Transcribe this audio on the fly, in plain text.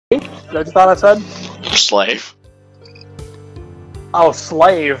what you thought I said? Slave. Oh,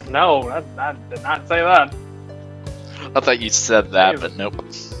 slave. No, I did not say that. I thought you said that, but nope.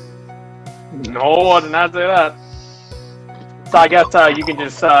 No, I did not say that. So I guess you can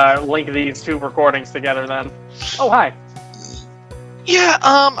just link these two recordings together then. Oh, hi. Yeah,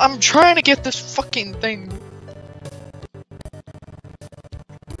 I'm trying to get this fucking thing.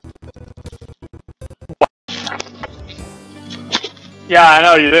 Yeah, I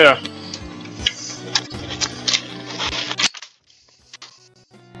know you do.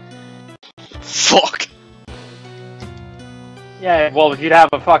 Fuck. Yeah, well, you'd have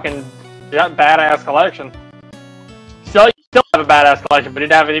a fucking badass collection. Still have a badass collection, but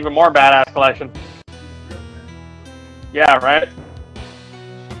you'd have an even more badass collection. Yeah, right?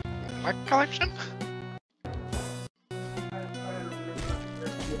 My collection?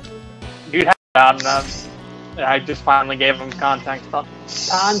 You'd have that. I just finally gave him context on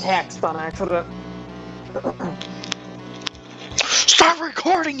accident. Start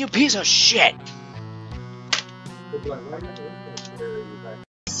recording, you piece of shit!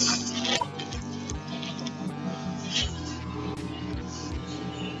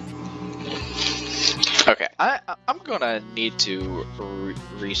 Okay, I'm gonna need to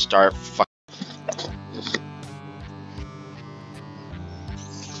restart.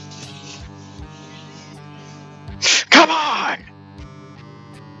 Come on!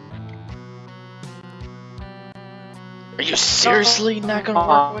 Are you seriously not gonna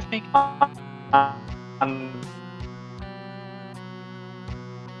work with me?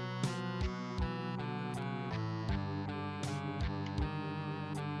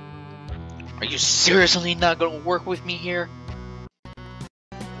 Are you seriously not gonna work with me here?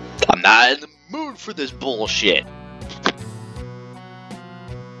 I'm not in the mood for this bullshit.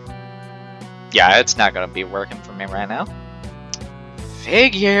 Yeah, it's not gonna be working for me right now.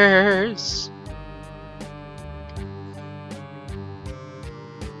 Figures.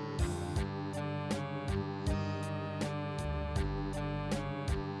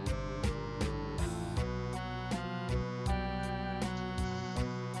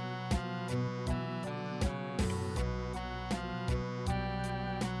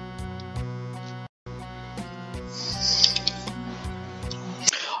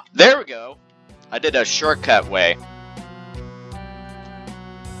 There we go. I did a shortcut way.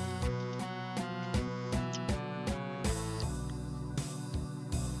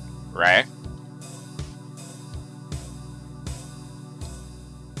 Right?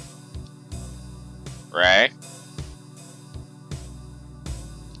 Right?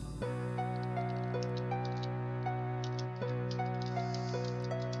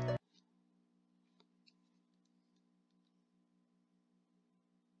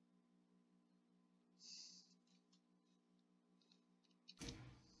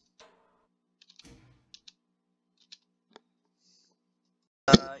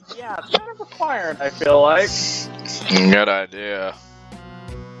 Yeah, it's kind of required, I feel like. Good idea.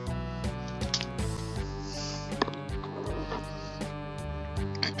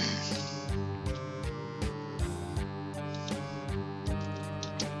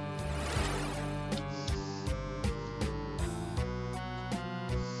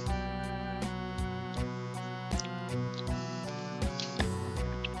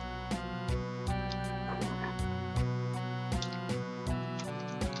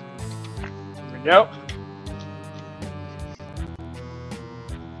 Yep.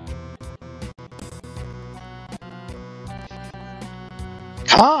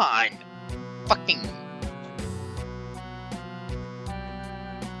 Come on! Fucking...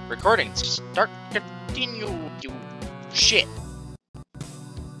 Recording. Start, continue, you shit.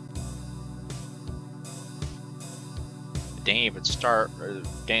 It didn't even start, or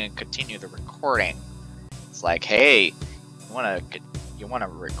didn't continue the recording. It's like, hey, you wanna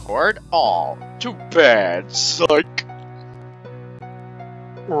record? Oh, too bad, psych.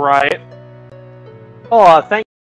 Right. Oh, thank